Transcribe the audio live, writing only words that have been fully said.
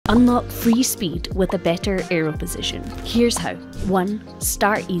Unlock free speed with a better aero position. Here's how. 1.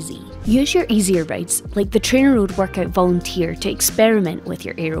 Start easy. Use your easier rides, like the TrainerRoad workout volunteer, to experiment with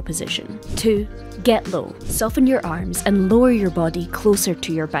your aero position. 2. Get low. Soften your arms and lower your body closer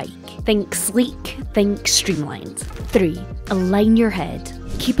to your bike. Think sleek, think streamlined. 3. Align your head.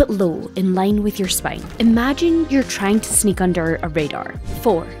 Keep it low, in line with your spine. Imagine you're trying to sneak under a radar.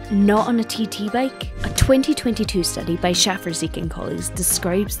 4. Not on a TT bike. A 2022 study by Schafferzik and colleagues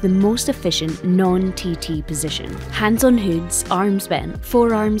describes the most efficient non-TT position. Hands on hoods, arms bent,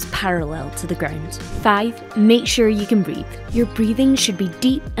 forearms parallel to the ground. 5. Make sure you can breathe. Your breathing should be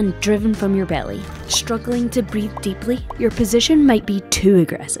deep and driven from your belly. Struggling to breathe deeply? Your position might be too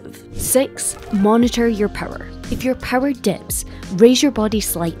aggressive. 6. Monitor your power. If your power dips, raise your body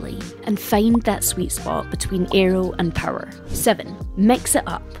slightly and find that sweet spot between aero and power. 7. Mix it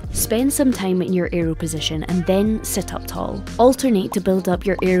up. Spend some time in your aero position and then sit up tall. Alternate to build up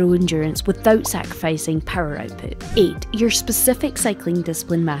your aero endurance without sacrificing power output. 8. Your specific cycling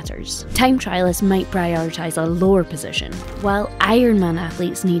discipline matters. Time trialists might prioritise a lower position, while Ironman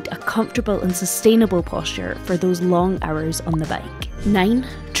athletes need a comfortable and sustainable posture for those long hours on the bike. 9.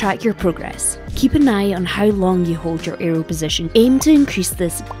 Track your progress. Keep an eye on how long you hold your aero position. Aim to increase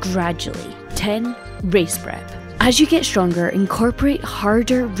this gradually. 10. Race prep. As you get stronger, incorporate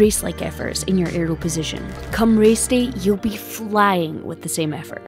harder race-like efforts in your aero position. Come race day, you'll be flying with the same effort.